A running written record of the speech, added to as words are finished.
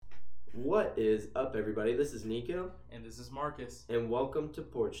What is up, everybody? This is Nico, And this is Marcus. and welcome to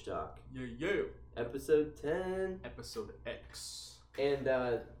Porch Talk, Yeah. episode 10. Episode X. And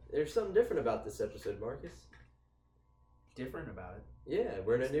there's something different about this episode, Marcus. Different about it. Yeah,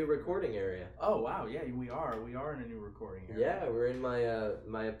 we're in a new recording area. Oh, wow. Yeah, we are. We are in a new recording area. Yeah, we're in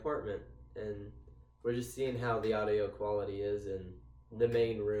my apartment, and we're just seeing how the audio quality is in the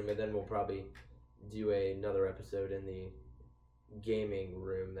main room, and then we'll probably do another episode in the gaming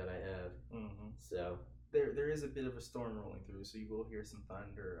room that I have. Mm-hmm. So There is a bit of a storm rolling through, so you will hear some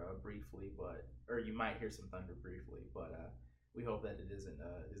thunder briefly, or you might hear some thunder briefly, but we hope that it isn't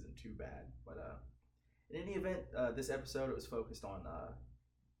too bad. But in any event, this episode it was focused on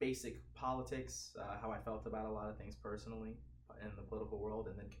basic politics, how I felt about a lot of things personally in the political world,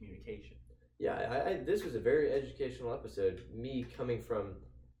 and then communication. yeah, I this was a very educational episode. Me coming from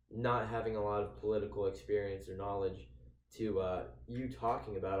not having a lot of political experience or knowledge to you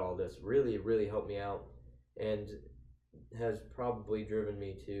talking about all this really helped me out, and has probably driven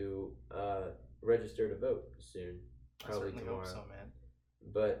me to register to vote soon, I probably certainly tomorrow. hope so, man.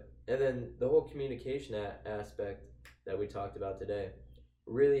 But and then the whole communication aspect that we talked about today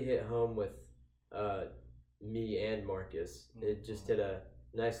really hit home with me and Marcus. It just hit a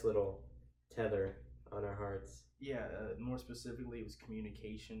nice little tether on our hearts. Yeah, more specifically, it was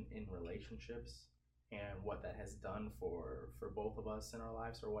communication in relationships and what that has done for both of us in our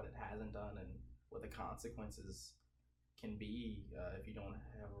lives, or what it hasn't done, and what the consequences can be if you don't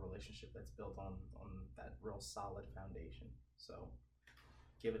have a relationship that's built on that real solid foundation. So,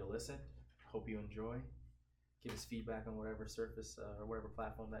 give it a listen. Hope you enjoy. Give us feedback on whatever surface or whatever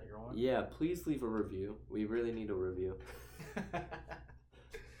platform that you're on. Yeah, please leave a review. We really need a review.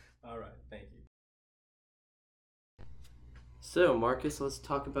 All right, thank you. So, Marcus, let's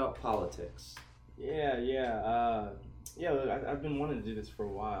talk about politics. Yeah. I've been wanting to do this for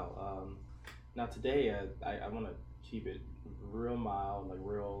a while. Now today, I want to keep it real mild, like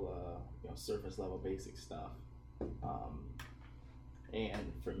real, surface level, basic stuff.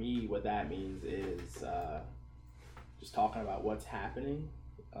 And for me, what that means is just talking about what's happening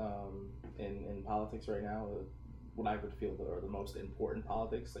in politics right now. What I would feel are the most important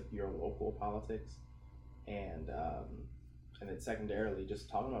politics, like your local politics, and then secondarily, just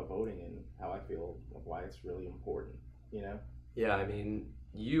talking about voting and how I feel, like why it's really important. You know. Yeah, I mean,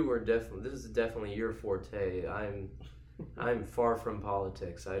 you were definitely. This is definitely your forte. I'm far from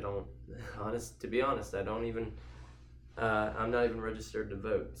politics. I don't. To be honest, I don't even. I'm not even registered to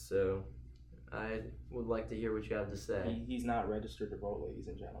vote. So, I would like to hear what you have to say. He's not registered to vote, ladies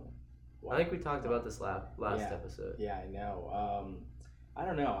and gentlemen. Wow. I think we talked about this last episode. Yeah, I know. I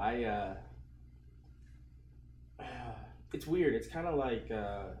don't know. It's weird. It's kind of like.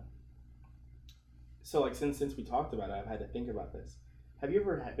 So like since we talked about it, I've had to think about this. Have you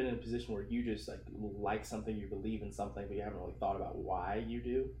ever been in a position where you just like something, you believe in something, but you haven't really thought about why you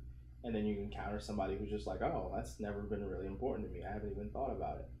do, and then you encounter somebody who's just like, oh, that's never been really important to me. I haven't even thought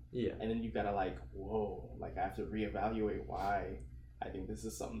about it. Yeah. And then you've got to whoa, I have to reevaluate why I think this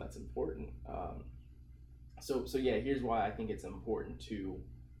is something that's important. So yeah, here's why I think it's important to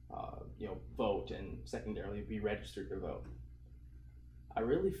vote, and secondarily be registered to vote. I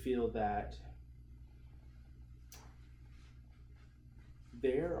really feel that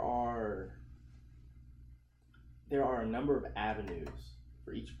there are a number of avenues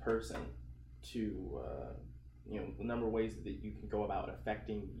for each person to a number of ways that you can go about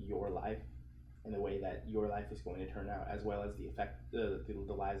affecting your life and the way that your life is going to turn out, as well as the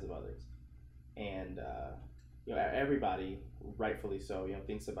lives of others. And everybody, rightfully so,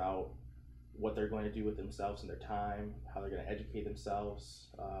 thinks about what they're going to do with themselves and their time, how they're going to educate themselves,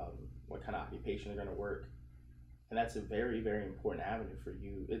 what kind of occupation they're going to work. And that's a very, very important avenue for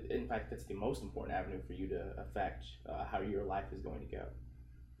you. In fact, that's the most important avenue for you to affect how your life is going to go.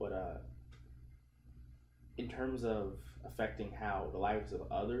 But in terms of affecting how the lives of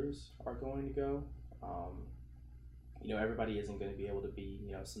others are going to go, everybody isn't going to be able to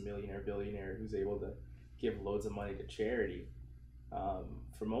be, some millionaire, billionaire who's able to give loads of money to charity.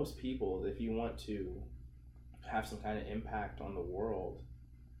 For most people, if you want to have some kind of impact on the world,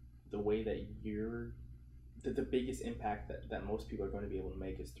 the way that the biggest impact that most people are going to be able to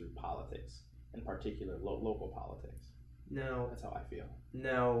make is through politics, in particular local politics. Now, that's how I feel.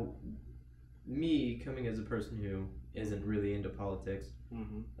 Now, me coming as a person who isn't really into politics,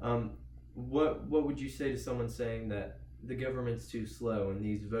 what would you say to someone saying that the government's too slow and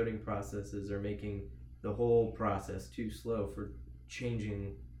these voting processes are making the whole process too slow for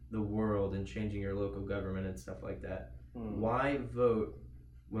changing the world and changing your local government and stuff like that? Why vote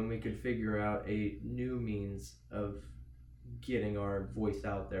when we could figure out a new means of getting our voice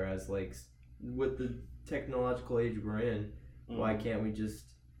out there as like with the technological age we're in. Why can't we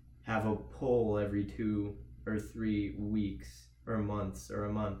just have a poll every 2 or 3 weeks or months or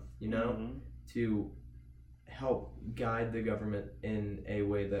a month, to help guide the government in a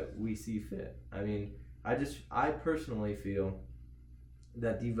way that we see fit? I mean, I personally feel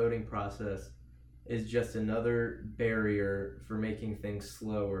that the voting process is just another barrier for making things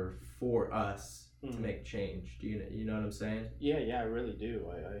slower for us to make change. Do you know what I'm saying? Yeah, I really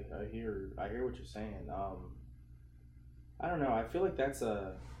do. I hear what you're saying. I don't know. I feel like that's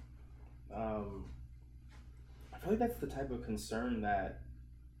the type of concern that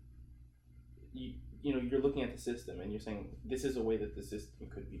you're looking at the system and you're saying this is a way that the system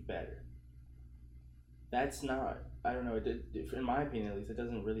could be better. That's not, I don't know, in my opinion at least, it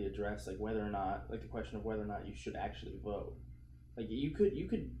doesn't really address like whether or not, like the question of whether or not you should actually vote. Like you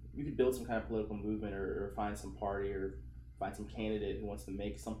could build some kind of political movement or find some party or find some candidate who wants to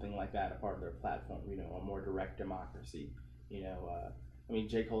make something like that a part of their platform, a more direct democracy. I mean,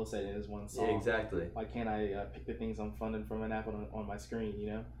 J. Cole said in his one song, yeah, exactly. Why can't I pick the things I'm funding from an app on my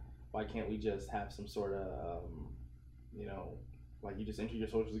screen, Why can't we just have some sort of, like you just enter your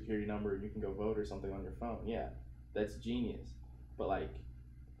social security number and you can go vote or something on your phone? Yeah, that's genius. But like,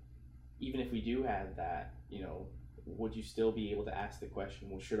 even if we do have that, would you still be able to ask the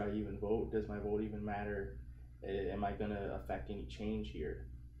question, well, should I even vote? Does my vote even matter? Am I going to affect any change here?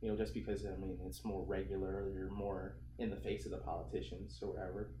 Just because, I mean, it's more regular, or you're more in the face of the politicians or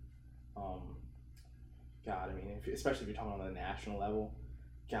whatever. God, I mean, especially if you're talking on the national level,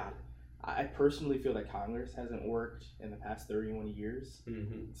 God, I personally feel that Congress hasn't worked in the past 31 years.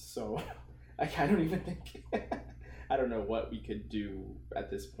 So I don't even think, I don't know what we could do at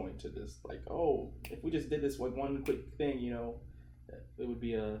this point to just like, if we just did this like one quick thing, it would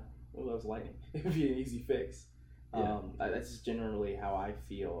be that was lightning. It would be an easy fix. Yeah. That's just generally how I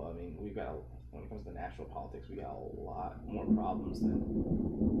feel. I mean, when it comes to national politics, we got a lot more problems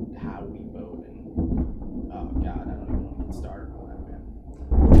than how we vote. And oh God, I don't even want to get started on that, man.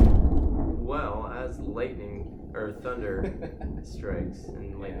 Well, as lightning or thunder strikes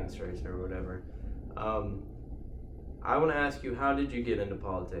and lightning strikes or whatever, I want to ask you, how did you get into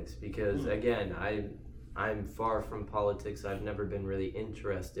politics? Because again, I'm far from politics. I've never been really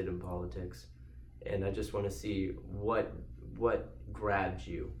interested in politics. And I just want to see what grabbed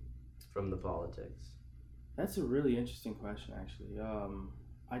you from the politics. That's a really interesting question, actually.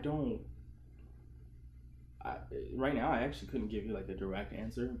 Right now, I actually couldn't give you like a direct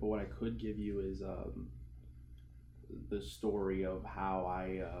answer, but what I could give you is the story of how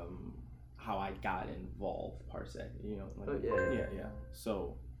I got involved, per se. Yeah.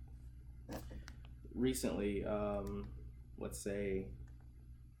 So recently, let's say.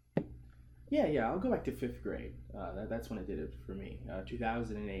 Yeah, I'll go back to 5th grade. That's when it did it for me.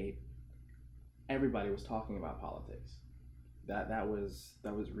 2008, everybody was talking about politics. That was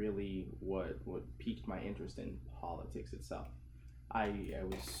really what piqued my interest in politics itself. I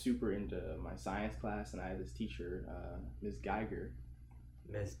was super into my science class, and I had this teacher, Ms. Geiger.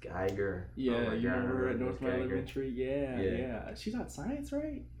 Miss Geiger. Yeah, oh you remember her at Northmont Elementary? Yeah. She taught science,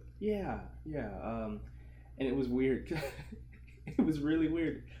 right? Yeah. And it was weird. It was really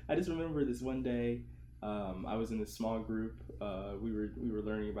weird. I just remember this one day, I was in this small group. We were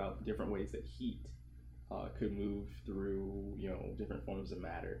learning about different ways that heat could move through different forms of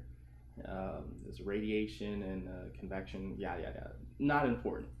matter. There's radiation and convection. Yeah. Not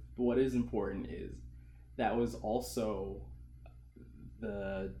important. But what is important is that was also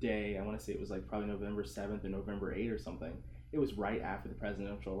the day, I want to say it was like probably November 7th or November 8th or something. It was right after the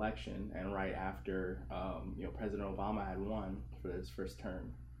presidential election and right after President Obama had won for his first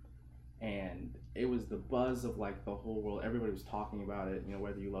term. And it was the buzz of like the whole world. Everybody was talking about it,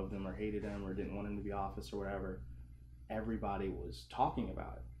 whether you loved him or hated him or didn't want him to be office or whatever. Everybody was talking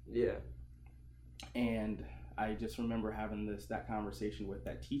about it. Yeah. And I just remember having that conversation with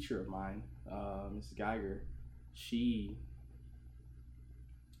that teacher of mine, Mrs. Geiger. She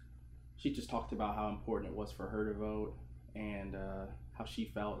just talked about how important it was for her to vote, and how she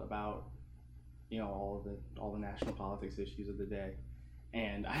felt about all the national politics issues of the day.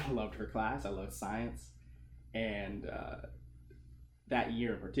 And I loved her class. I loved science, and that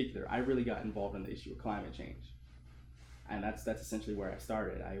year in particular, I really got involved in the issue of climate change, and that's essentially where I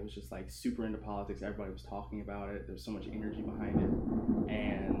started. I was just like super into politics. Everybody was talking about it. There was so much energy behind it,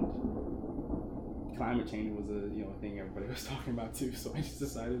 and climate change was a thing everybody was talking about too. So I just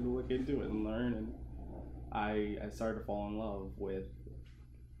decided to look into it and learn, and I started to fall in love with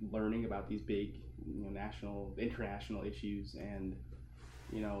learning about these big, national, international issues, and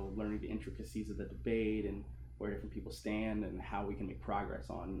learning the intricacies of the debate and where different people stand and how we can make progress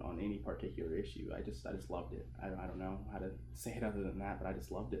on any particular issue. I just loved it. I don't know how to say it other than that, but I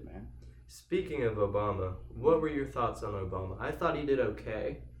just loved it, man. Speaking of Obama, what were your thoughts on Obama? I thought he did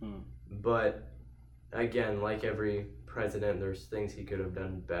okay, but again, like every president, there's things he could have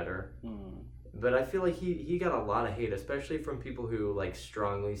done better. But I feel like he got a lot of hate, especially from people who like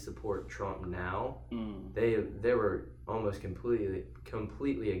strongly support Trump now. They were almost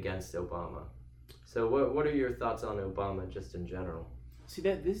completely against Obama. So what are your thoughts on Obama just in general? See,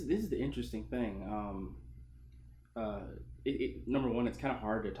 that this is the interesting thing. Number one, it's kind of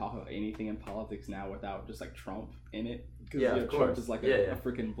hard to talk about anything in politics now without just like Trump in it, because Trump is like a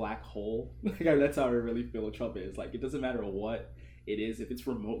freaking black hole. Like, that's how I really feel what Trump is. Like, it doesn't matter what it is, if it's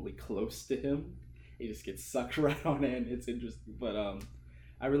remotely close to him, it just gets sucked right on in. It's interesting, but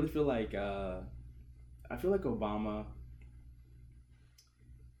I really feel like Obama,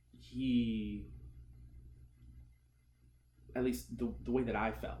 he, at least the way that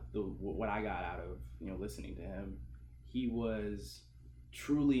I felt, what I got out of listening to him, he was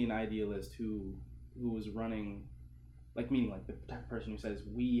truly an idealist who was running, like, meaning like the type of person who says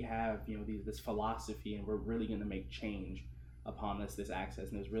we have this philosophy and we're really going to make change upon this access,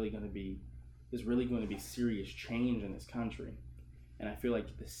 and there's really going to be serious change in this country. And I feel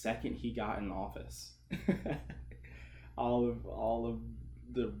like the second he got in office, all of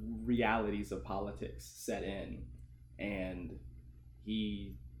the realities of politics set in, and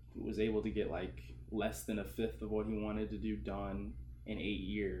he was able to get like less than a fifth of what he wanted to do done in 8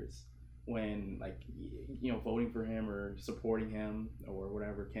 years, when like voting for him or supporting him or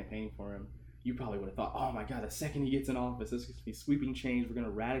whatever, campaigning for him, you probably would have thought, oh my God, the second he gets in office, this is going to be sweeping change. We're going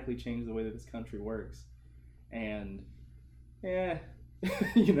to radically change the way that this country works. And and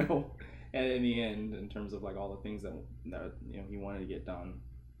in the end, in terms of like all the things that he wanted to get done,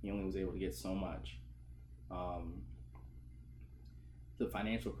 he only was able to get so much. The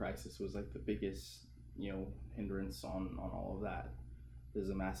financial crisis was like the biggest hindrance on all of that. There's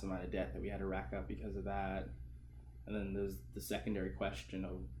a massive amount of debt that we had to rack up because of that. And then there's the secondary question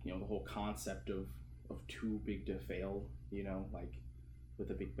of the whole concept of too big to fail, like with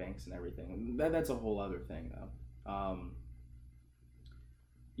the big banks and everything. That's a whole other thing though.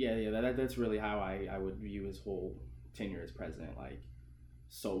 That's really how I would view his whole tenure as president. Like,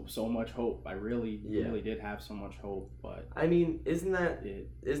 so much hope. I really did have so much hope. But I mean, isn't that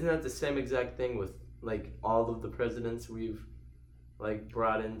the same exact thing with like all of the presidents we've like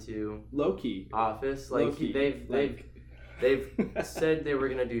brought into low-key office? Like, low-key. they've said they were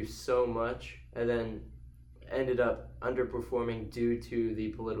gonna do so much and then ended up underperforming due to the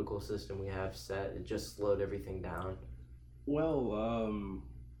political system we have set. It just slowed everything down. Well,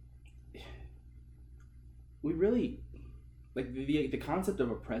 we really like the concept of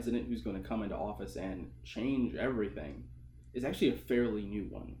a president who's going to come into office and change everything is actually a fairly new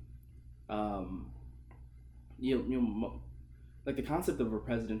one. Like the concept of a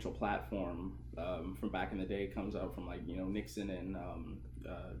presidential platform from back in the day comes out from like Nixon and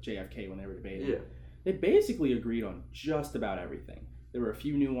JFK when they were debating. Yeah. They basically agreed on just about everything. There were a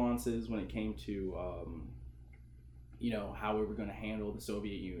few nuances when it came to how we were going to handle the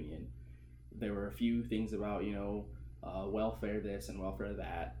Soviet Union. There were a few things about welfare this and welfare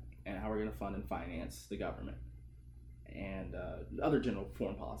that, and how we're going to fund and finance the government, and other general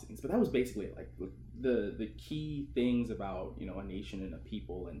foreign policy things. But that was basically like the key things about a nation and a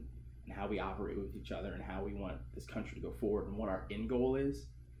people, and how we operate with each other, and how we want this country to go forward, and what our end goal is.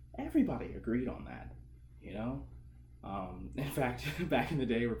 Everybody agreed on that. In fact, back in the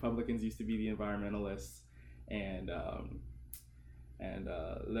day, Republicans used to be the environmentalists, and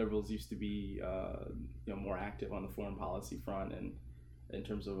liberals used to be more active on the foreign policy front, and in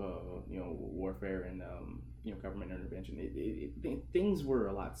terms of warfare and government intervention. Things were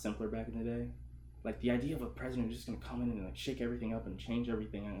a lot simpler back in the day. Like the idea of a president who's just going to come in and like shake everything up and change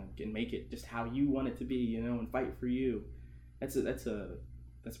everything and make it just how you want it to be, and fight for you. That's a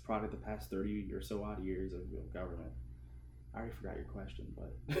product of the past 30 or so odd years of government. I already forgot your question,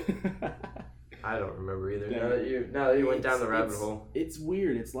 but I don't remember either. Now that you went down the rabbit hole. It's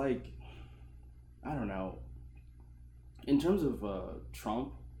weird. It's like, I don't know. In terms of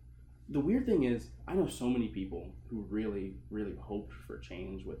Trump, the weird thing is I know so many people who really, really hoped for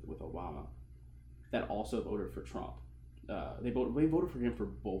change with Obama that also voted for Trump. They voted for him for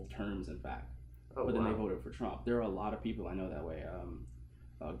both terms, in fact. But then they voted for Trump. There are a lot of people I know that way.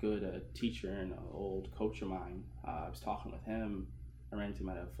 A good teacher and an old coach of mine, I was talking with him. I ran into him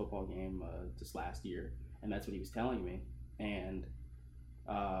at a football game just last year, and that's what he was telling me. And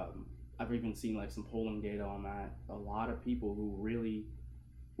I've even seen like some polling data on that. A lot of people who really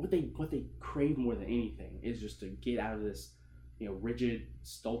what they crave more than anything is just to get out of this, rigid,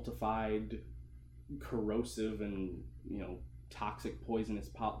 stultified, corrosive, and toxic, poisonous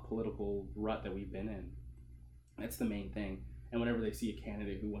political rut that we've been in. That's the main thing. And whenever they see a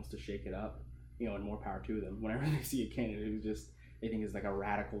candidate who wants to shake it up, and more power to them. Whenever they see a candidate who they think is like a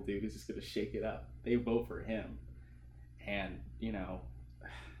radical dude who's just going to shake it up, they vote for him. And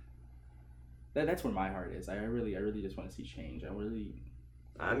that's where my heart is. I really just want to see change.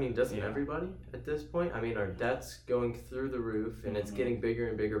 Doesn't everybody at this point? Our debt's going through the roof, and it's getting bigger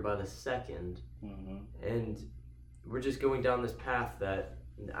and bigger by the second. And we're just going down this path that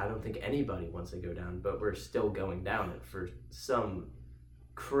I don't think anybody wants to go down, but we're still going down it for some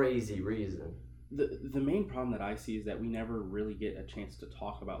crazy reason. The main problem that I see is that we never really get a chance to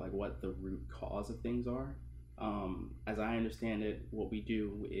talk about like what the root cause of things are. As I understand it, what we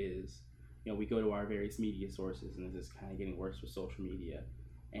do is, we go to our various media sources, and this is kind of getting worse with social media,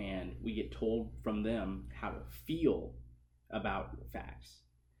 and we get told from them how to feel about facts.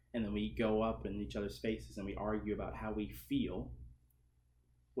 And then we go up in each other's faces and we argue about how we feel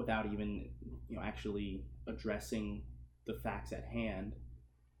without even, actually addressing the facts at hand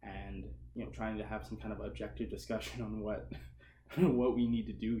and, trying to have some kind of objective discussion on what we need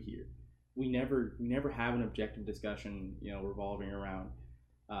to do here. We never have an objective discussion, revolving around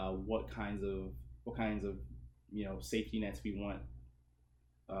what kinds of safety nets we want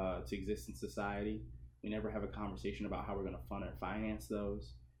to exist in society. We never have a conversation about how we're going to fund and finance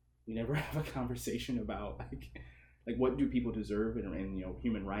those. We never have a conversation about like what do people deserve and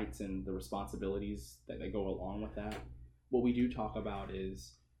human rights and the responsibilities that go along with that. What we do talk about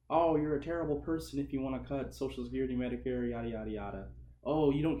is, oh, you're a terrible person if you want to cut Social Security, Medicare, yada yada yada. Oh,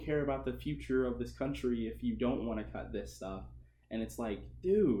 you don't care about the future of this country if you don't want to cut this stuff. And it's like,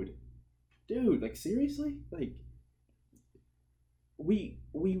 dude, like seriously? Like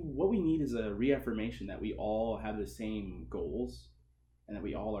what we need is a reaffirmation that we all have the same goals and that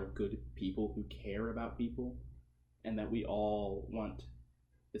we all are good people who care about people, and that we all want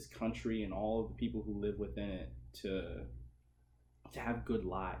this country and all of the people who live within it to have good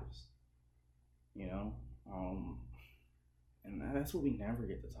lives, and that's what we never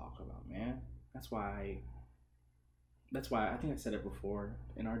get to talk about, man. That's why I think I said it before,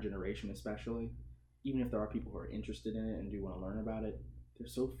 in our generation especially, even if there are people who are interested in it and do want to learn about it,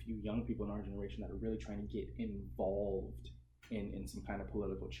 there's so few young people in our generation that are really trying to get involved in some kind of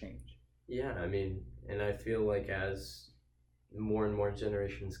political change. Yeah, and I feel like as more and more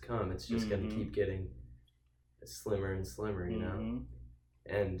generations come, it's just going to keep getting slimmer and slimmer,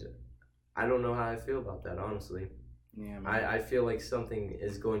 And I don't know how I feel about that, honestly. Yeah, I feel like something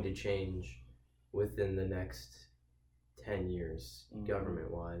is going to change within the next 10 years,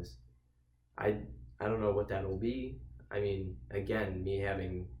 government-wise. I don't know what that'll be. Again, me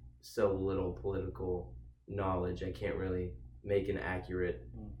having so little political knowledge, I can't really make an accurate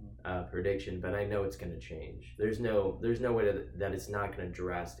prediction, but I know it's going to change. There's no way that it's not going to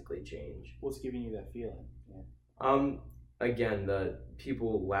drastically change. What's giving you that feeling? Yeah. Again, the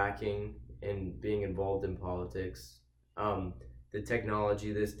people lacking in being involved in politics, the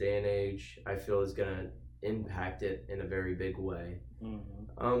technology this day and age, I feel is going to impact it in a very big way.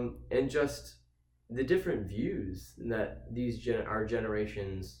 And just the different views that our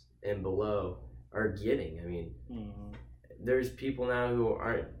generations and below are getting. There's people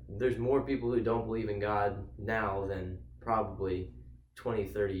now there's more people who don't believe in God now than probably 20,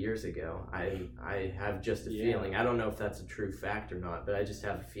 30 years ago. I have just a feeling. I don't know if that's a true fact or not, but I just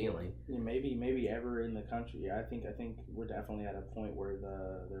have a feeling. Yeah, maybe ever in the country. I think we're definitely at a point where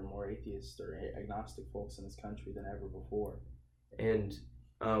there are more atheists or agnostic folks in this country than ever before. And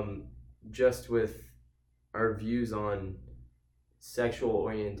just with our views on sexual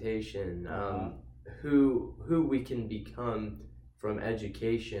orientation, who we can become from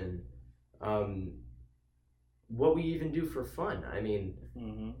education, what we even do for fun.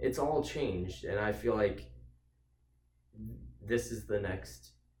 It's all changed, and I feel like this is the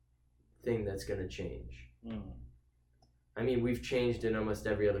next thing that's going to change. We've changed in almost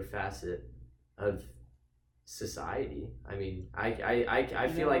every other facet of society. I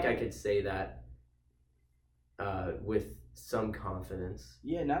feel like I could say that with some confidence.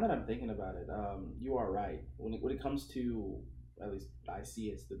 Yeah, now that I'm thinking about it, you are right. When it comes to, at least I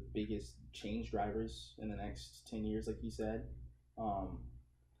see as the biggest change drivers in the next 10 years, like you said,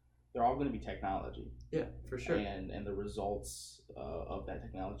 they're all going to be technology. Yeah, for sure. And the results of that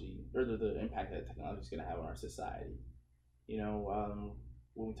technology, or the impact that technology is going to have on our society.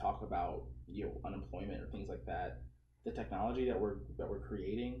 When we talk about unemployment or things like that, the technology that we're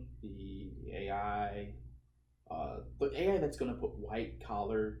creating, the AI, the AI that's going to put white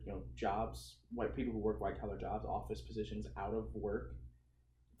collar, jobs, white people who work white collar jobs, office positions out of work,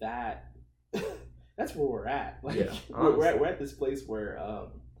 that that's where we're at. Like, Yeah, we're at this place where,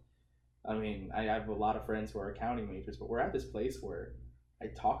 I mean, I have a lot of friends who are accounting majors, but we're at this place where I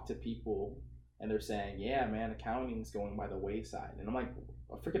talk to people and they're saying, yeah, man, accounting's going by the wayside. And I'm like,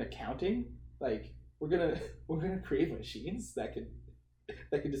 freaking accounting? Like, we're gonna create machines that could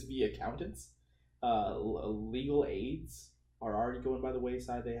just be accountants. Legal aids are already going by the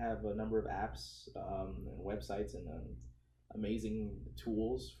wayside. They have a number of apps and websites and amazing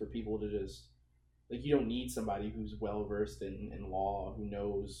tools for people to just, like, you don't need somebody who's well versed in law, who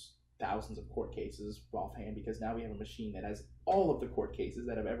knows thousands of court cases offhand, because now we have a machine that has all of the court cases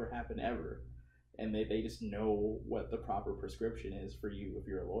that have ever happened ever, and they just know what the proper prescription is for you if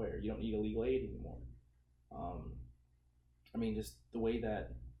you're a lawyer. You don't need a legal aid anymore. I mean, just the way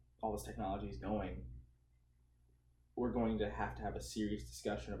that all this technology is going, we're going to have a serious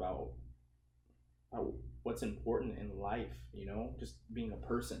discussion about what's important in life, just being a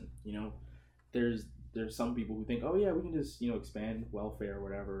person. There's some people who think, oh yeah, we can just, expand welfare or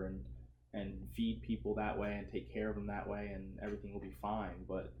whatever and feed people that way and take care of them that way and everything will be fine.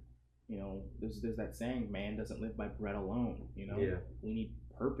 But, there's that saying, man doesn't live by bread alone, Yeah. We need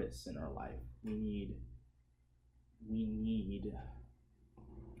purpose in our life. We need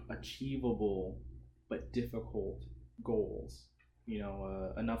achievable but difficult goals.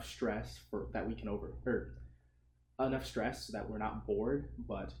 Enough stress that we can enough stress so that we're not bored,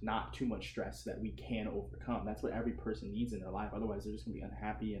 but not too much stress so that we can overcome. That's what every person needs in their life. Otherwise, they're just gonna be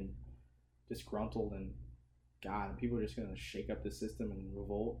unhappy and disgruntled, and people are just gonna shake up the system and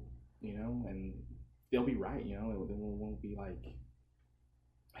revolt. And they'll be right. It won't be like,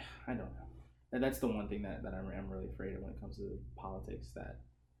 I don't know. And that's the one thing that I'm really afraid of when it comes to politics, that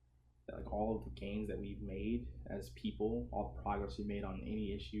like all of the gains that we've made as people, all the progress we made on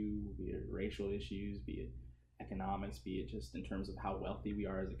any issue, be it racial issues, be it economics, be it just in terms of how wealthy we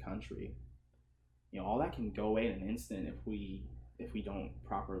are as a country, all that can go away in an instant if we don't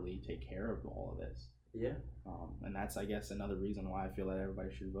properly take care of all of this. Yeah. And that's, I guess, another reason why I feel that everybody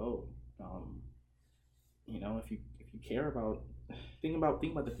should vote. If you care about, think about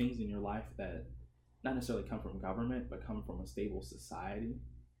the things in your life that not necessarily come from government, but come from a stable society.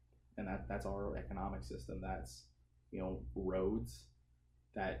 And that's our economic system. That's, roads.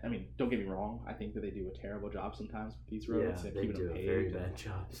 That, I mean, don't get me wrong, I think that they do a terrible job sometimes with these roads. Yeah, they do a very bad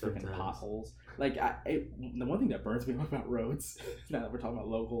job sometimes. Freaking potholes. Like, the one thing that burns me up about roads, now that we're talking about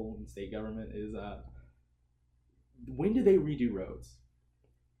local and state government, is when do they redo roads?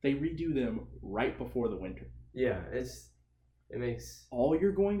 They redo them right before the winter. Yeah, it makes... All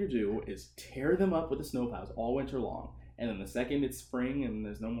you're going to do is tear them up with the snowplows all winter long. And then the second it's spring and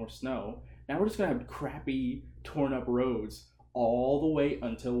there's no more snow, now we're just going to have crappy, torn up roads all the way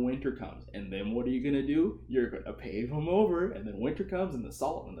until winter comes. And then what are you going to do? You're going to pave them over, and then winter comes and the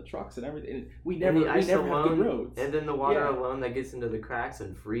salt and the trucks and everything. And we never have good roads. And then the water alone that gets into the cracks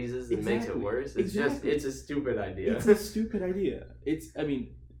and freezes and makes it worse. It's it's a stupid idea. It's a stupid idea. It's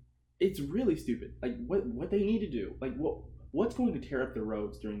really stupid. Like, what they need to do, like, what's going to tear up the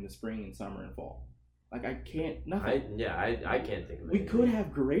roads during the spring and summer and fall? Like, I can't, nothing. I can't think of it. We could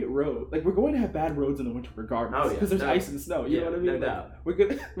have great roads. Like, we're going to have bad roads in the winter regardless. Because there's ice and snow. You know what I mean? No doubt.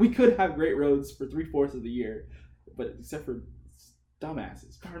 We could have great roads for 3/4 of the year, but except for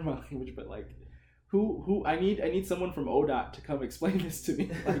dumbasses, pardon my language, but like, who I need someone from ODOT to come explain this to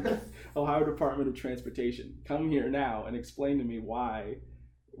me. Like, Ohio Department of Transportation, come here now and explain to me why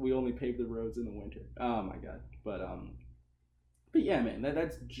we only pave the roads in the winter. Oh my god. But yeah, man,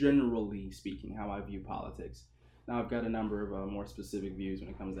 that's generally speaking how I view politics. Now I've got a number of more specific views when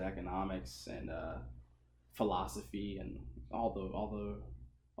it comes to economics and philosophy and all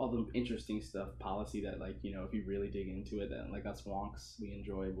the interesting stuff, policy that, like, if you really dig into it, then like us wonks, we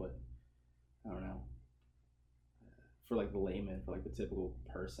enjoy. What, I don't know, for like the layman, for like the typical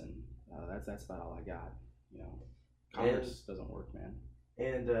person, that's about all I got. Commerce doesn't work, man.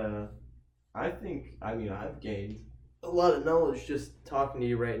 And I've gained a lot of knowledge just talking to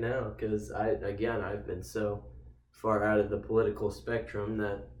you right now, because I've been so far out of the political spectrum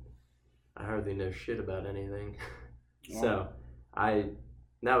that I hardly know shit about anything. So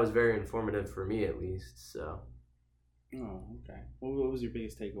that was very informative for me, at least. So. Oh, okay. Well, what was your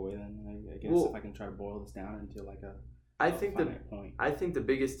biggest takeaway then? I guess if I can try to boil this down into like a finite point. I think the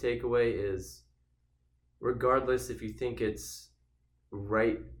biggest takeaway is, regardless if you think it's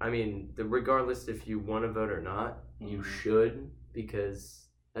right, regardless if you want to vote or not, you should, because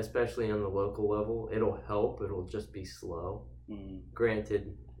especially on the local level, it'll help. It'll just be slow.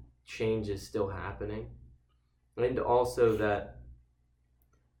 Granted, change is still happening, And also that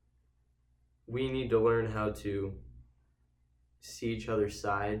we need to learn how to see each other's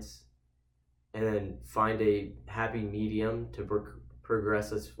sides and then find a happy medium to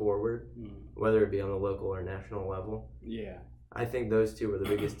progress us forward, whether it be on the local or national level. Yeah. I think those two were the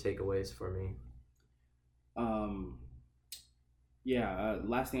biggest takeaways for me.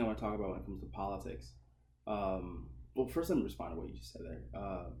 Last thing I want to talk about when it comes to politics. Well, first let me respond to what you just said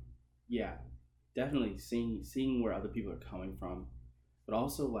there. Definitely seeing where other people are coming from, but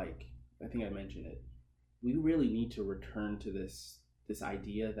also, like, I think I mentioned it, we really need to return to this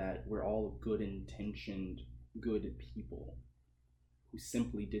idea that we're all good intentioned, good people who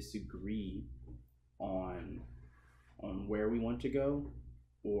simply disagree on where we want to go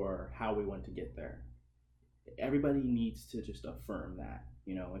or how we want to get there. Everybody needs to just affirm that.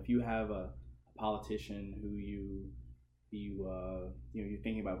 If you have a politician who you're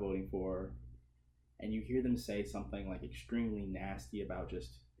thinking about voting for, and you hear them say something like extremely nasty about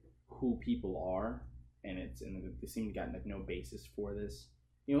just who people are, and they seem to got like no basis for this.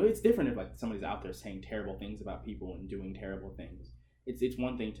 It's different if like somebody's out there saying terrible things about people and doing terrible things. It's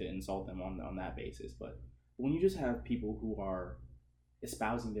one thing to insult them on that basis, but when you just have people who are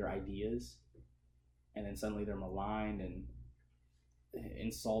espousing their ideas, and then suddenly they're maligned and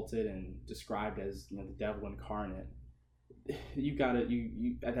insulted and described as the devil incarnate, you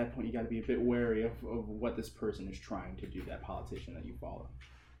at that point you gotta be a bit wary of what this person is trying to do, that politician that you follow.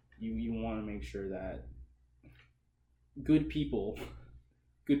 You want to make sure that good people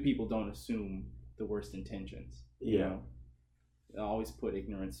don't assume the worst intentions. Always put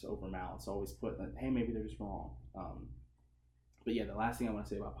ignorance over malice. Always put like, hey, maybe they're just wrong. But yeah, the last thing I want to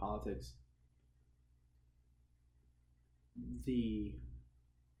say about politics, the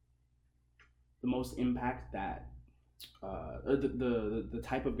most impact that the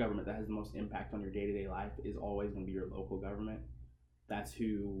type of government that has the most impact on your day-to-day life is always going to be your local government. That's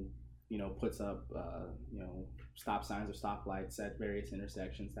who puts up stop signs or stoplights at various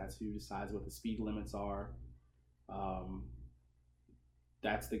intersections. That's who decides what the speed limits are.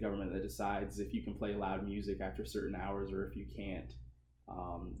 That's the government that decides if you can play loud music after certain hours or if you can't.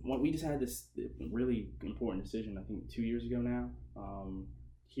 We just had this really important decision, I think 2 years ago now,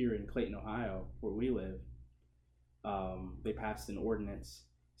 here in Clayton, Ohio, where we live. They passed an ordinance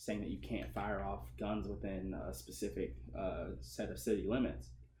saying that you can't fire off guns within a specific set of city limits.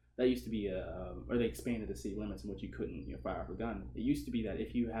 That used to be or they expanded the city limits in which you couldn't fire off a gun. It used to be that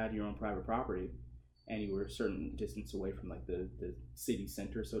if you had your own private property and you were a certain distance away from like the city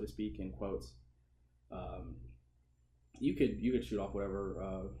center, so to speak, in quotes, you could shoot off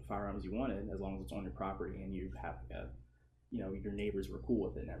whatever firearms you wanted as long as it's on your property and you have your neighbors were cool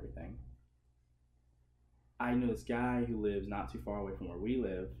with it and everything. I know this guy who lives not too far away from where we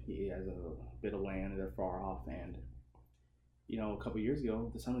live. He has a bit of land, they're far off, and a couple years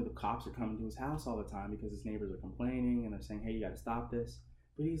ago, suddenly the cops are coming to his house all the time because his neighbors are complaining and they're saying, hey, you got to stop this.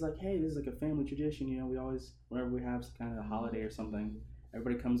 But he's like, hey, this is like a family tradition. We always, whenever we have some kind of a holiday or something,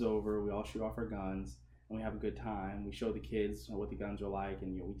 everybody comes over, we all shoot off our guns, and we have a good time. We show the kids what the guns are like,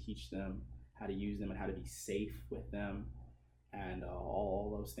 and we teach them how to use them and how to be safe with them, and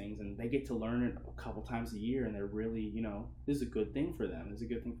all those things. And they get to learn it a couple times a year, and they're really, this is a good thing for them. This is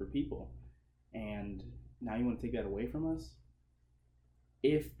a good thing for people. And now you want to take that away from us?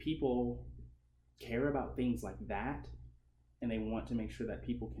 If people care about things like that, and they want to make sure that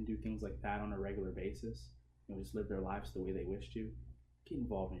people can do things like that on a regular basis, just live their lives the way they wish to, get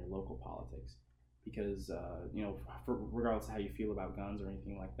involved in your local politics. Because, regardless of how you feel about guns or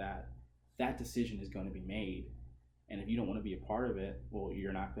anything like that, that decision is going to be made. And if you don't want to be a part of it, well,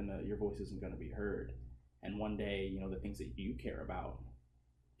 your voice isn't going to be heard. And one day, the things that you care about,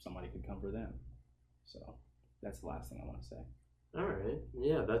 somebody could come for them. So that's the last thing I want to say. All right.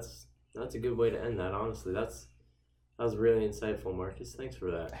 Yeah, that's a good way to end that, honestly. That was really insightful, Marcus. Thanks for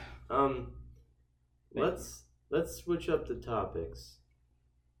that. Let's switch up the topics.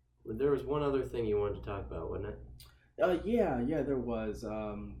 There was one other thing you wanted to talk about, wasn't it? Yeah, there was.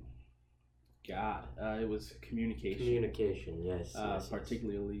 It was communication. Communication, yes.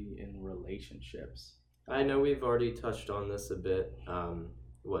 Particularly in relationships. I know we've already touched on this a bit.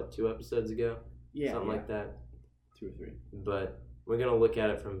 2 episodes ago? Yeah, something like that. 2 or 3. But we're gonna look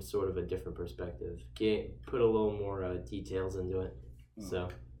at it from sort of a different perspective. Put a little more details into it. Mm. So,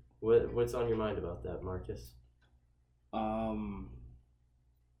 what's on your mind about that, Marcus?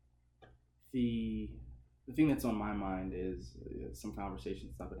 The thing that's on my mind is some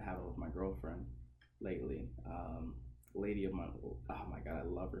conversations I've been having with my girlfriend lately. Lady of oh my God, I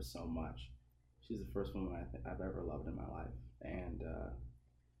love her so much. She's the first woman I've ever loved in my life, and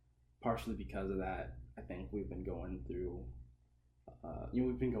partially because of that, I think we've been going through,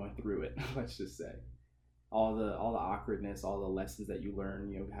 we've been going through it. Let's just say all the awkwardness, all the lessons that you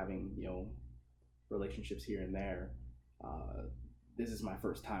learn, having relationships here and there. This is my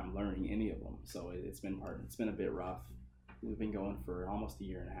first time learning any of them, so it's been a bit rough. We've been going for almost a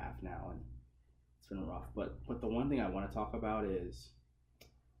year and a half now, and it's been rough. But the one thing I want to talk about is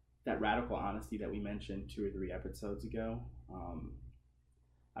that radical honesty that we mentioned 2 or 3 episodes ago.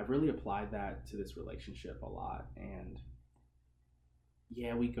 I've really applied that to this relationship a lot, and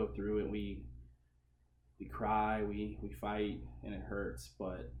yeah, we go through it. We cry, we fight, and it hurts.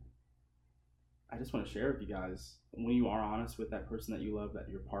 But I just want to share with you guys, when you are honest with that person that you love, that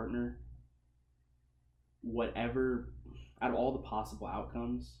your partner, whatever, out of all the possible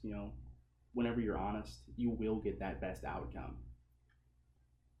outcomes, whenever you're honest, you will get that best outcome.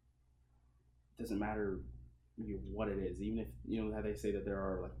 It doesn't matter what it is, even if how they say that there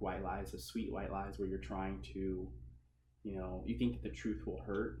are like white lies, those sweet white lies where you're trying to, you think that the truth will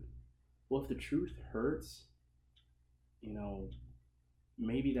hurt. Well, if the truth hurts,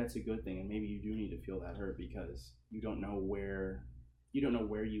 maybe that's a good thing, and maybe you do need to feel that hurt, because you don't know where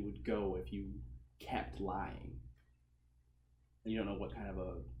you would go if you kept lying. And you don't know what kind of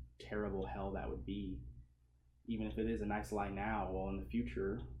a terrible hell that would be. Even if it is a nice lie now, well, in the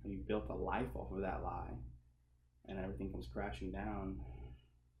future, when you've built a life off of that lie, and everything comes crashing down,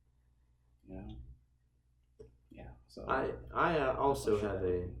 yeah. So I also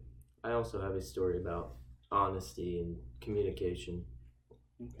have a story about honesty and communication.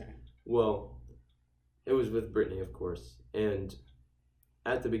 Okay. Well, it was with Brittany, of course, and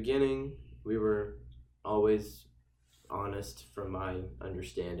at the beginning, we were always honest, from my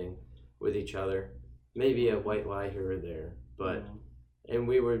understanding, with each other. Maybe a white lie here or there, but and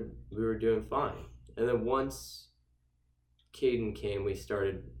we were doing fine. And then once Caden came, we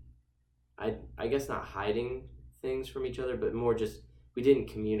started, I guess not hiding things from each other, but more just, we didn't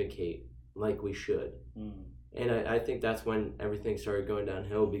communicate like we should. And I think that's when everything started going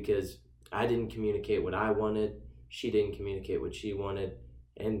downhill, because I didn't communicate what I wanted, she didn't communicate what she wanted,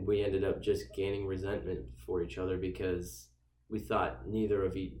 and we ended up just gaining resentment for each other because we thought neither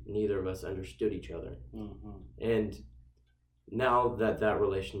of us understood each other. And now that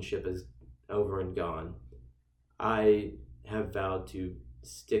relationship is over and gone, I have vowed to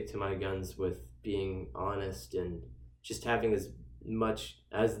stick to my guns with being honest and just having as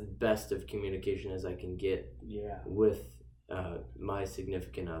best of communication as I can get with my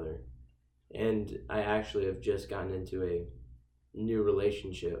significant other. And I actually have just gotten into a new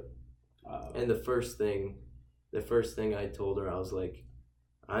relationship. And the first thing I told her, I was like,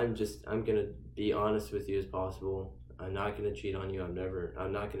 I'm gonna be honest with you as possible. I'm not gonna cheat on you. I'm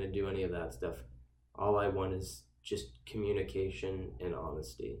not gonna do any of that stuff. All I want is just communication and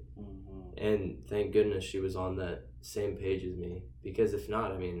honesty. And thank goodness she was on that same page as me, because if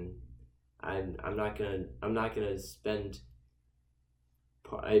not, I mean, I'm not gonna spend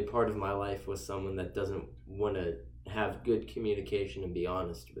a part of my life with someone that doesn't want to have good communication and be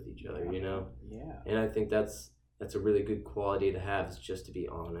honest with each other, Yeah. And I think that's a really good quality to have, is just to be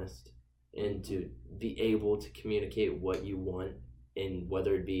honest and to be able to communicate what you want, in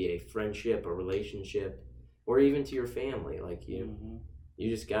whether it be a friendship, a relationship, or even to your family. Like you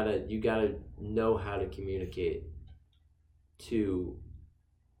just gotta know how to communicate to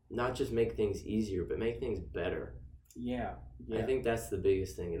not just make things easier, but make things better. Yeah. I think that's the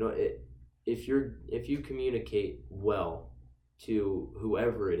biggest thing. If you communicate well to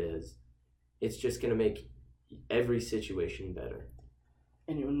whoever it is, it's just gonna make every situation better.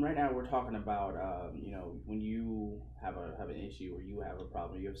 And right now we're talking about when you have an issue, or you have a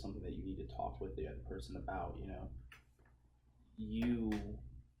problem, or you have something that you need to talk with the other person about, you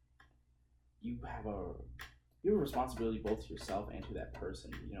have a responsibility both to yourself and to that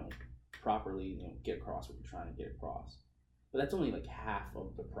person, properly, get across what you're trying to get across. But that's only like half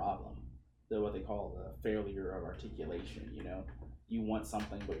of the problem. What they call the failure of articulation. You want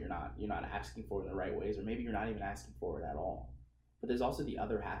something, but you're not asking for it in the right ways, or maybe you're not even asking for it at all. But there's also the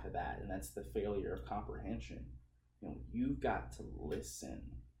other half of that, and that's the failure of comprehension. You've got to listen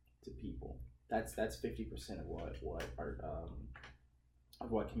to people. That's 50% of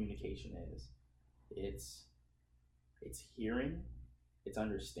what communication is. It's hearing, it's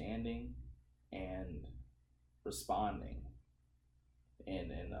understanding, and responding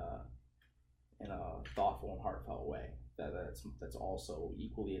in a thoughtful and heartfelt way. That's also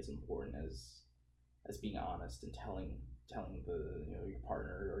equally as important as being honest and telling your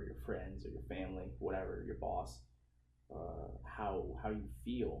partner or your friends or your family, whatever, your boss, how you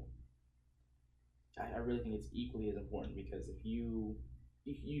feel. I really think it's equally as important, because if you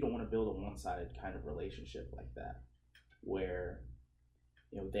you don't want to build a one-sided kind of relationship like that, where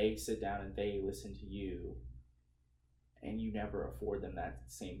they sit down and they listen to you, and you never afford them that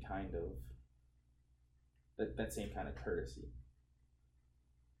same kind of courtesy.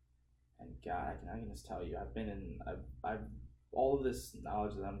 And God, I can just tell you, I've all of this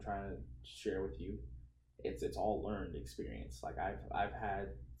knowledge that I'm trying to share with you, it's all learned experience. Like I've had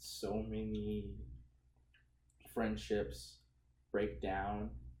so many friendships break down.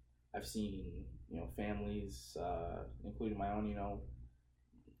 I've seen families, including my own,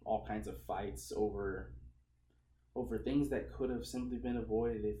 all kinds of fights over things that could have simply been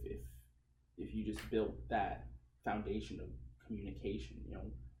avoided if you just built that foundation of communication.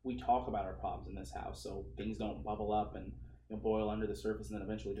 We talk about our problems in this house, so things don't bubble up and boil under the surface and then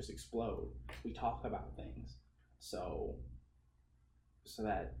eventually just explode. We talk about things so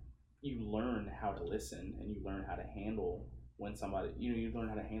that you learn how to listen, and you learn how to handle when somebody, you learn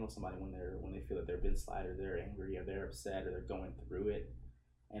how to handle somebody when they feel that they're been slighted, or they're angry, or they're upset, or they're going through it,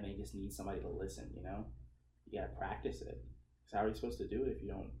 and they just need somebody to listen. You gotta practice it. So how are you supposed to do it if you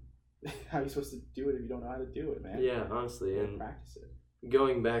don't? How are you supposed to do it if you don't know how to do it, man? Yeah, honestly, and practice it.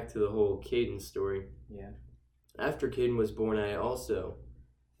 Going back to the whole Caden story. Yeah. After Caden was born, I also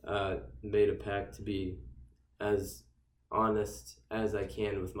made a pact to be as honest as I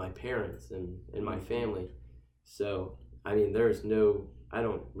can with my parents and my family. So, I mean, I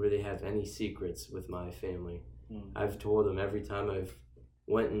don't really have any secrets with my family. I've told them every time I've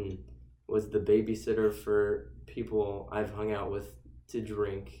went and was the babysitter for people I've hung out with to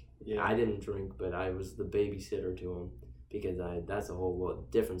drink. Yeah. I didn't drink, but I was the babysitter to them, because that's a whole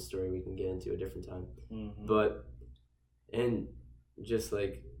different story we can get into a different time. Mm-hmm. But, and just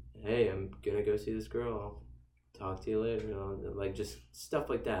like, hey, I'm going to go see this girl. I'll talk to you later. Like just stuff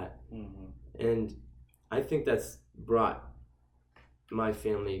like that. Mm-hmm. And I think that's brought my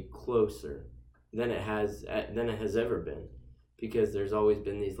family closer than it has ever been, because there's always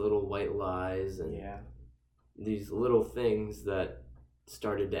been these little white lies and these little things that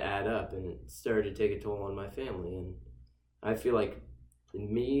started to add up, and it started to take a toll on my family. And I feel like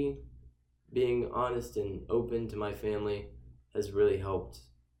me being honest and open to my family has really helped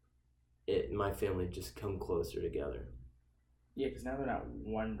my family just come closer together. Yeah, because now they're not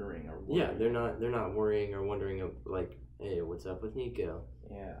wondering or worrying. Yeah, they're not worrying or wondering like, hey, what's up with Nico?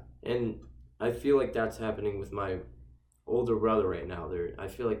 Yeah. And I feel like that's happening with my older brother right now. I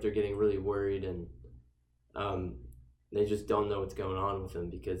feel like they're getting really worried, and they just don't know what's going on with him,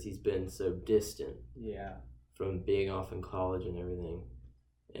 because he's been so distant. Yeah. From being off in college and everything.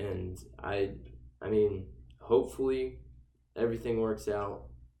 And I mean, hopefully everything works out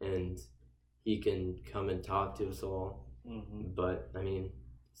and he can come and talk to us all. Mm-hmm. But I mean,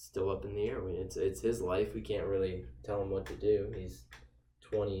 still up in the air. It's his life. We can't really tell him what to do. He's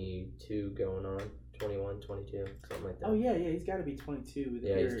 22 going on 21, 22, something like that. Oh yeah, he's got to be 22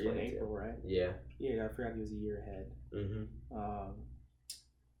 he's 22. In April, right? Yeah, I forgot he was a year ahead. Mm-hmm.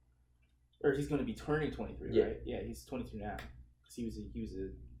 Or he's going to be turning 23, right? Yeah, he's 22 now. Because he was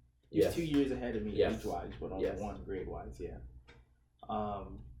 2 years ahead of me age-wise, but only one grade-wise, yeah.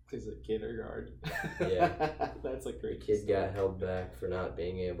 Because of kindergarten. Yeah. That's a great kid got held back for not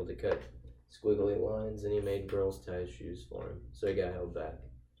being able to cut squiggly lines, and he made girls tie his shoes for him. So he got held back.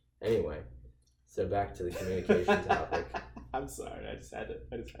 Anyway, so back to the communication topic. I'm sorry, I just had to.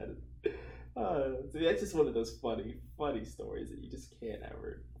 That's just one of those funny stories that you just can't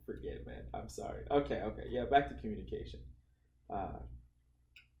ever forget, man. I'm sorry. Okay. Yeah, back to communication.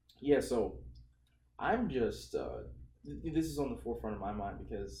 So I'm just, this is on the forefront of my mind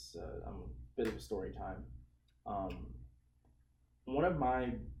because I'm a bit of a story time. One of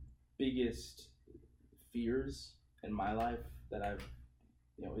my biggest fears in my life that I've,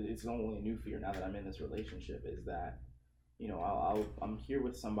 it's only a new fear now that I'm in this relationship, is that, I'm here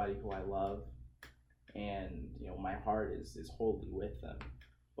with somebody who I love, and, my heart is wholly with them.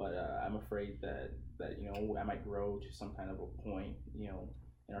 But I'm afraid that I might grow to some kind of a point,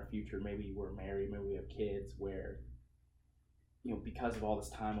 in our future. Maybe we're married, maybe we have kids, where, because of all this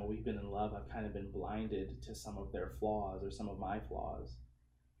time while we've been in love, I've kind of been blinded to some of their flaws or some of my flaws.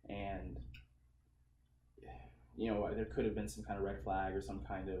 And, there could have been some kind of red flag or some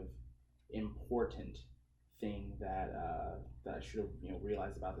kind of important thing that I should have,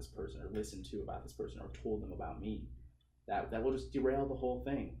 realized about this person, or listened to about this person, or told them about me. That will just derail the whole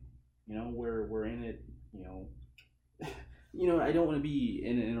thing. We're in it, I don't want to be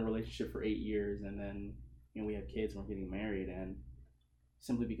in a relationship for 8 years, and then, we have kids and we're getting married, and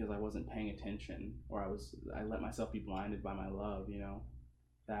simply because I wasn't paying attention, or I let myself be blinded by my love,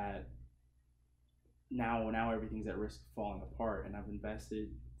 that now everything's at risk of falling apart, and I've invested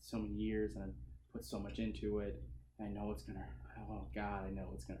so many years and I've put so much into it. And I know it's gonna. Oh God, I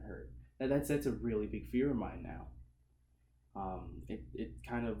know it's gonna hurt. That's a really big fear of mine now. It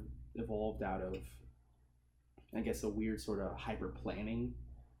kind of evolved out of, I guess, a weird sort of hyper planning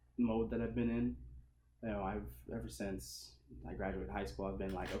mode that I've been in. I've ever since I graduated high school, I've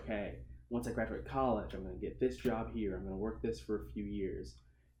been like, okay, once I graduate college, I'm gonna get this job here. I'm gonna work this for a few years.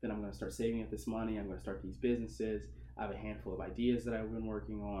 Then I'm gonna start saving up this money. I'm gonna start these businesses. I have a handful of ideas that I've been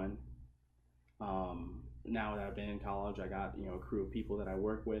working on. Now that I've been in college, I got a crew of people that I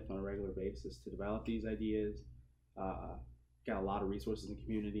work with on a regular basis to develop these ideas. Got a lot of resources in the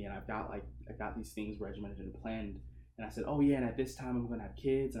community, and I've got these things regimented and planned. And I said, oh yeah, and at this time I'm gonna have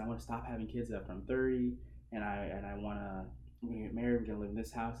kids, and I want to stop having kids after I'm 30, and I'm gonna get married. We're gonna live in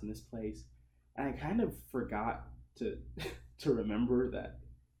this house in this place, and I kind of forgot to to remember that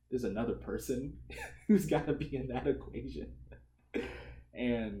there's another person who's got to be in that equation.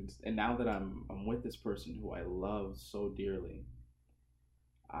 And now that I'm with this person who I love so dearly,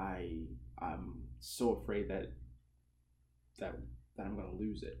 I'm so afraid that I'm gonna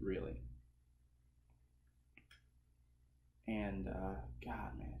lose it, really. And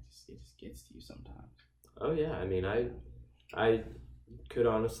God, man, it just gets to you sometimes. Oh yeah, I mean, I could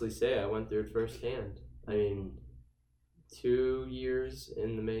honestly say I went through it firsthand. I mean, 2 years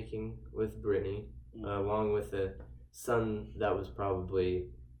in the making with Brittany, along with a son that was probably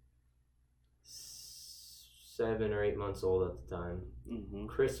 7 or 8 months old at the time. Mm-hmm.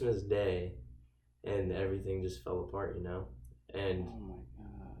 Christmas Day, and everything just fell apart, And oh my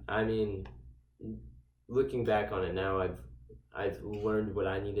God. I mean, looking back on it now, I've learned what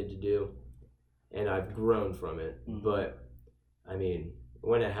I needed to do, and I've grown from it. Mm-hmm. But I mean,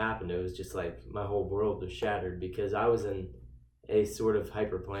 when it happened, it was just like my whole world was shattered, because I was in a sort of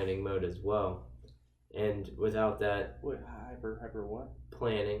hyper planning mode as well. And without that, Wait, hyper what?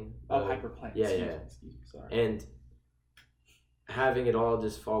 Planning. Hyper planning. Yeah, Excuse me, sorry. And having it all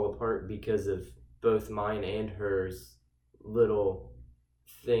just fall apart because of both mine and hers little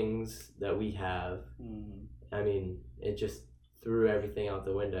things that we have. Mm-hmm. I mean, it just threw everything out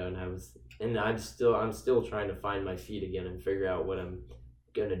the window, and I'm still trying to find my feet again and figure out what I'm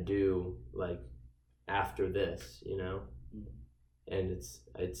gonna do like after this, Mm-hmm. And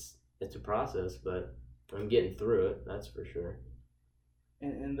it's a process, but I'm getting through it, that's for sure.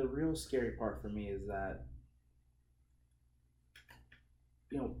 And the real scary part for me is that,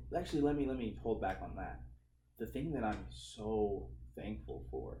 actually, let me hold back on that. The thing that I'm so thankful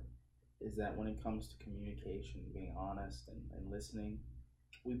for is that when it comes to communication, being honest and listening,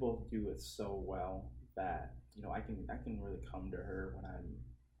 we both do it so well that I can really come to her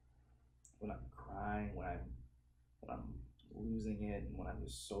when I'm crying, when I'm losing it, and when I'm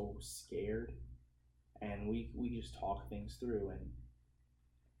just so scared, and we just talk things through,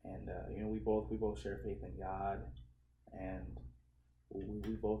 and we both share faith in God, and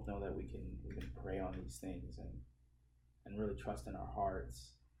we both know that we can pray on these things and really trust in our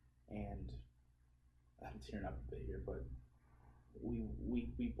hearts. And I'm tearing up a bit here, but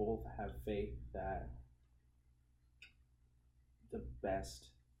we both have faith that the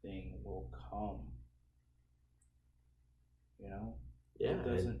best thing will come. Yeah.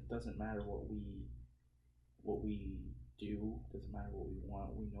 It doesn't matter what we do, doesn't matter what we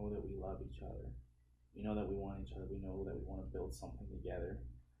want. We know that we love each other. We know that we want each other. We know that we want to build something together.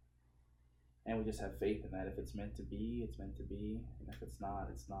 And we just have faith in that. If it's meant to be, it's meant to be. And if it's not,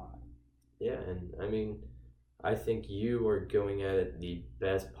 it's not. Yeah, and I mean, I think you are going at it the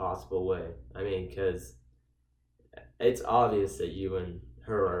best possible way. I mean, because it's obvious that you and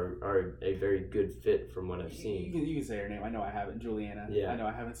her are a very good fit from what I've seen. You can say her name. I know I haven't. Juliana. Yeah. I know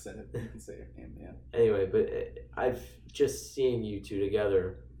I haven't said it. You can say her name, yeah. Anyway, but I've just seen you two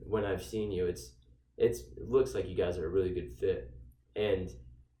together. When I've seen you, it looks like you guys are a really good fit. And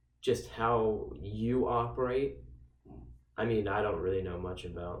just how you operate, I mean, I don't really know much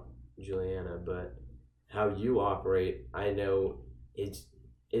about Juliana, but how you operate, I know it's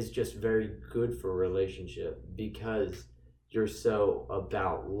just very good for a relationship, because you're so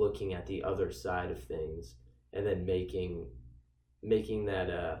about looking at the other side of things and then making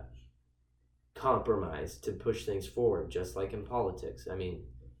that compromise to push things forward, just like in politics. I mean,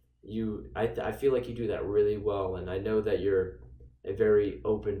 I feel like you do that really well, and I know that you're a very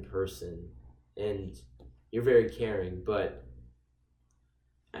open person and you're very caring, but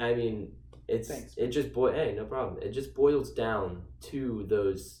I mean, Thanks. Hey, no problem. It just boils down to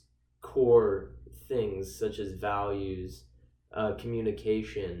those core things such as values,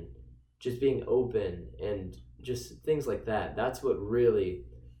 communication, just being open, and just things like that. That's what really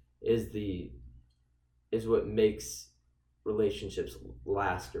is the is what makes relationships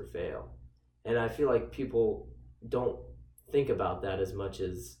last or fail. And I feel like people don't think about that as much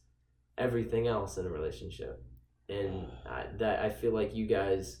as everything else in a relationship. And I feel like you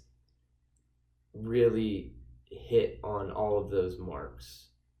guys really hit on all of those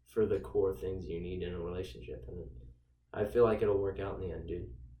marks for the core things you need in a relationship. And I feel like it'll work out in the end, dude.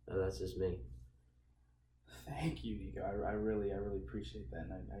 That's just me. Thank you, Nico. I really appreciate that,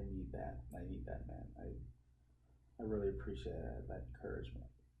 and I need that. I need that, man. I really appreciate that encouragement.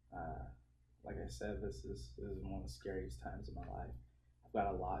 Like I said, this is one of the scariest times of my life. I've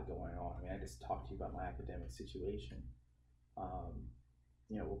got a lot going on. I mean, I just talked to you about my academic situation.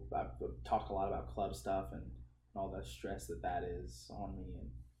 You know, I've talked a lot about club stuff and all the stress that is on me, and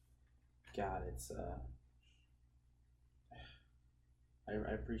God, it's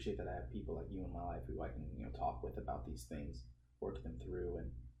I appreciate that I have people like you in my life who I can, you know, talk with about these things, work them through,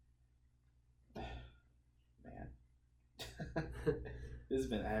 and man, this has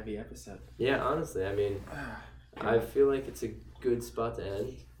been a heavy episode. Yeah, honestly, I mean, I feel like it's a good spot to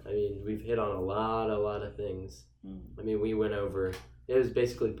end. I mean, we've hit on a lot of things. I mean, we went over, it was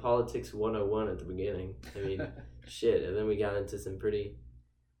basically politics 101 at the beginning. I mean, shit, and then we got into some pretty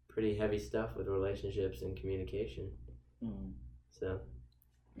heavy stuff with relationships and communication. So,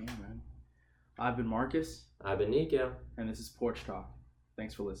 yeah, man. I've been Marcus. I've been Nico. And this is Porch Talk.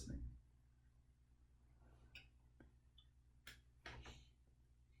 Thanks for listening.